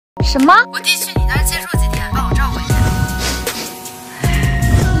什么？我弟去你那儿借住几天，帮我照顾一下。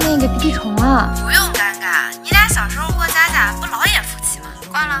那个鼻涕虫啊！不用尴尬，你俩小时候过家家不老演夫妻吗？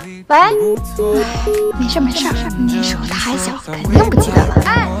挂了。喂，没事没事，那时候他还小，肯定不记得了。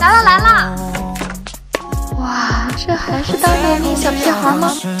哎，来了来了！哇，这还是当年那小屁孩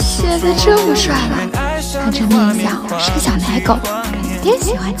吗？现在这么帅了，看这面相，是个小奶狗，肯定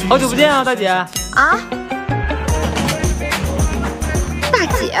喜欢姐。好久不见啊，大姐！啊？大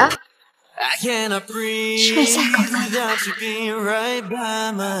姐？这下狗蛋了。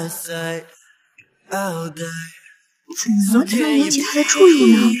怎么才能引起他的注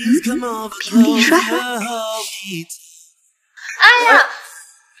意呢？平底帅？哎呀！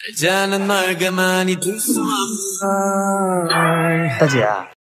大姐，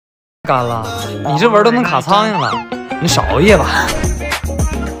干了，你这纹都能卡苍蝇了，你少熬夜吧。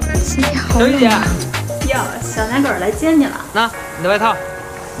今天好冷啊！哟，小奶狗来接你了。那你的外套。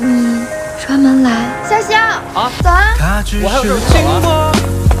你专门来？潇潇啊，走啊！我还有事走啊。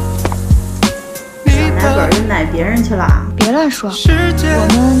小奶狗又奶别人去了。别乱说，我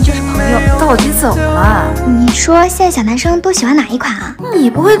们就是朋友。到底怎么了？你说现在小男生都喜欢哪一款啊？你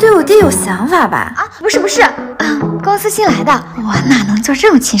不会对我弟有想法吧？啊，不是，公司新来的，我哪能做这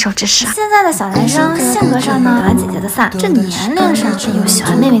种禽兽之事啊？现在的小男生性格上呢，喜欢姐姐的飒，这年龄上又喜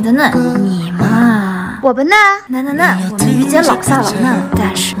欢妹妹的嫩。你嘛，我不嫩，嫩，我们于姐老飒老嫩，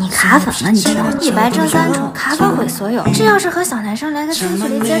但是你卡粉了，你知道吗？一白遮三丑，卡粉毁所有。这要是和小男生来个近距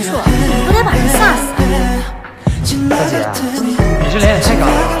离接触，你不得把人吓死？大姐，你这脸也太干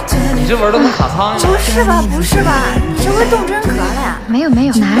了，你这纹都能卡苍蝇了。不是吧？你这会动真格了呀？没有，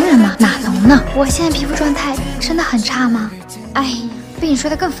男人嘛哪能呢？我现在皮肤状态真的很差吗？哎呀，被你说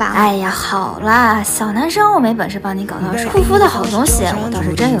的更烦了。哎呀，好啦，小男生我没本事帮你搞到手，护肤的好东西我倒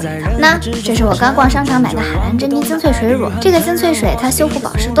是真有一套。那这是我刚逛商场买的海蓝珍妮精粹水乳，这个精粹水它修复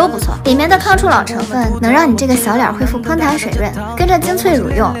保湿都不错，里面的抗初老成分能让你这个小脸恢复嘭弹水润，跟着精粹乳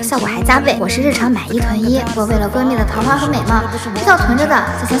用，效果还加倍。我是日常买一囤一，我为了闺蜜的桃花和美貌，这套囤着的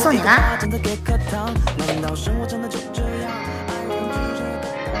就先送你啦。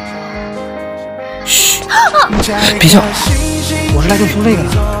嘘，别笑，我是来给你送这个的。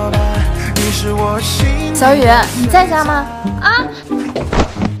小雨，你在家吗？啊！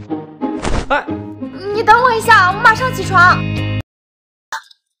哎，你等我一下，我马上起床。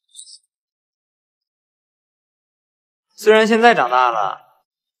虽然现在长大了，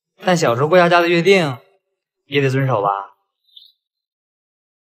但小时候过家家的约定也得遵守吧。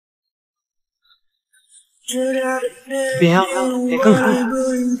变样了，变更可爱了。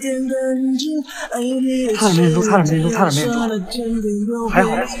差点没忍住，还好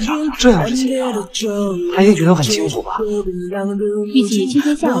这要是姐啊，她一定觉得很幸福吧。预计今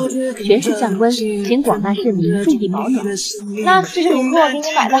天下午全市降温，请广大市民注意保暖。那这是李库给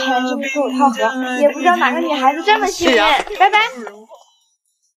你买的海蓝珍妮水乳套盒，也不知道哪个女孩子这么幸运。拜拜。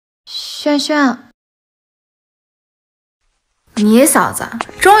轩轩，你嫂子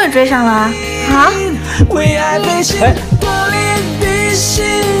终于追上了啊！为爱被心破裂地心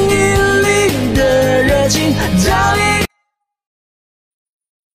引力的热情早已。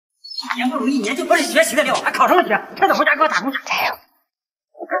年不如一年就不是学习的料，还考什么学？趁早回家给我打工去！加油！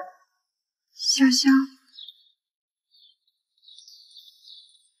潇潇，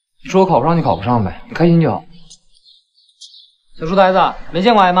你说我考不上就考不上呗，你开心就好。小书呆子，没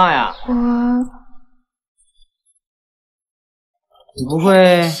见过挨骂呀？你不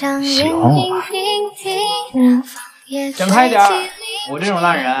会喜欢我吧？想开点，我这种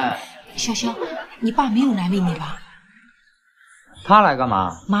烂人。潇潇，你爸没有难为你吧？他来干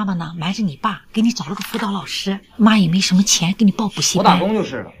嘛？妈妈呢，瞒着你爸给你找了个辅导老师，妈也没什么钱给你报补习班。我打工就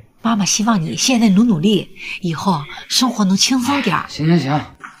是了。妈妈希望你现在努力，以后生活能轻松点。行，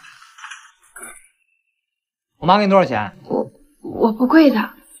我妈给你多少钱？我不贵的，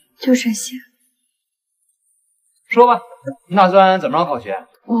就这些。说吧，你打算怎么着考学？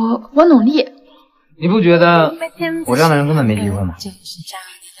我努力。你不觉得我这样的人根本没机会吗？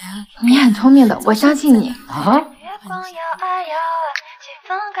你很聪明的，我相信你。啊？哎，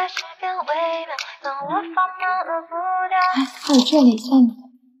还有这里算你的。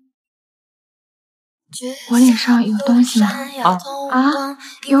我脸上有东西吗？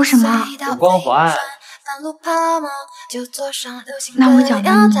有什么？有光环。那我讲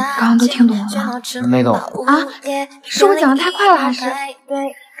的你刚刚都听懂了吗？没懂。啊？是我讲的太快了还是？哎，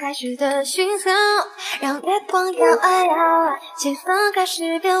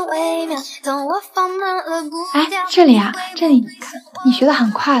这里啊，这里你看，你学的很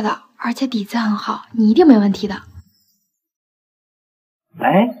快的，而且底子很好，你一定没问题的。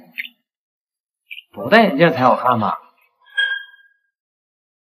哎，不戴眼镜才好看吗？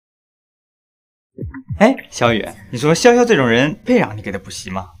哎，小雨，你说潇潇这种人配让你给他补习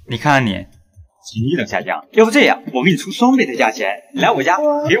吗？你看看你，成绩都下降，要不这样，我给你出双倍的价钱，你来我家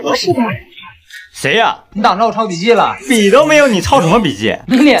给我。是的。谁呀？你挡着我抄笔记了？笔都没有，你抄什么笔记？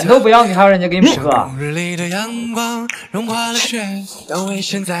你脸都不要，你还要人家给你补课？日里的阳光融化了雪，当危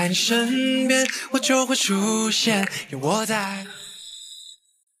险在你身边，我就会出现，有我在。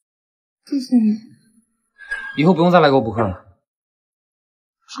谢谢你。以后不用再来给我补课了。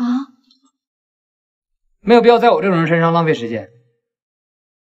啊？没有必要在我这种人身上浪费时间。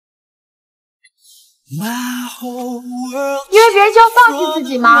因为别人就要放弃自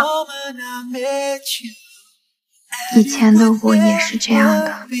己吗？以前的我也是这样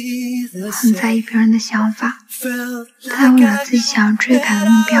的，很在意别人的想法，但为了自己想要追赶的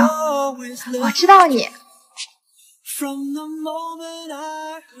目标。我知道你。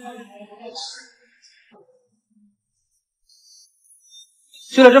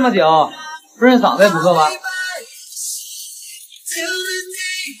去了这么久，不认嗓子也补课吗？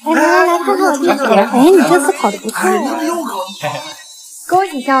来，看看我弟弟。哎，你这次考得不错哦。恭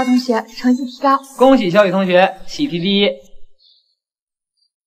喜肖同学，成绩提高。恭喜小雨同学，喜提第一。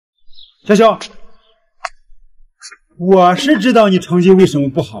潇潇，我是知道你成绩为什么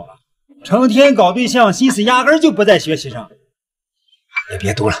不好了，成天搞对象，心思压根就不在学习上。也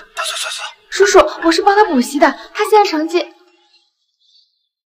别读了，走。叔叔，我是帮他补习的，他现在成绩。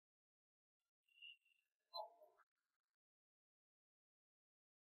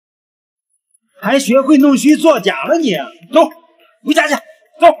还学会弄虚作假了你！走，回家去，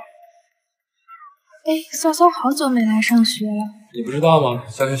走。哎，潇潇好久没来上学了。你不知道吗？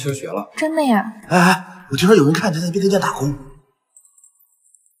潇潇休学了。真的呀？哎，我听说有人看你在便利店打工。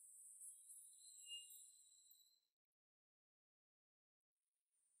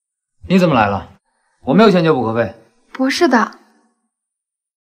你怎么来了？我没有钱交补课费。不是的。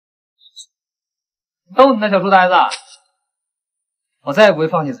都你那小书呆子，我再也不会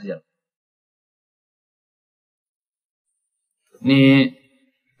放弃自己了。你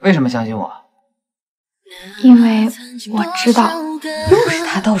为什么相信我？因为我知道。又是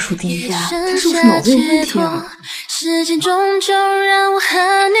他倒数第一家，他是不是脑子有问题啊？时间终究让我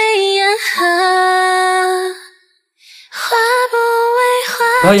和你言和，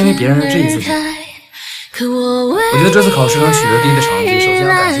不要因为别人的质疑自己。我觉得这次考试能取得第一的成绩，首先要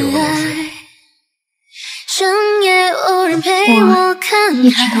感谢我的老师。我一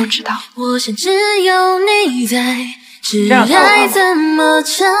直都知道。我想只有你在，挚爱怎么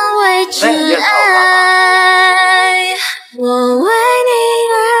成为挚爱？我为你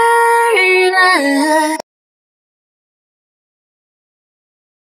而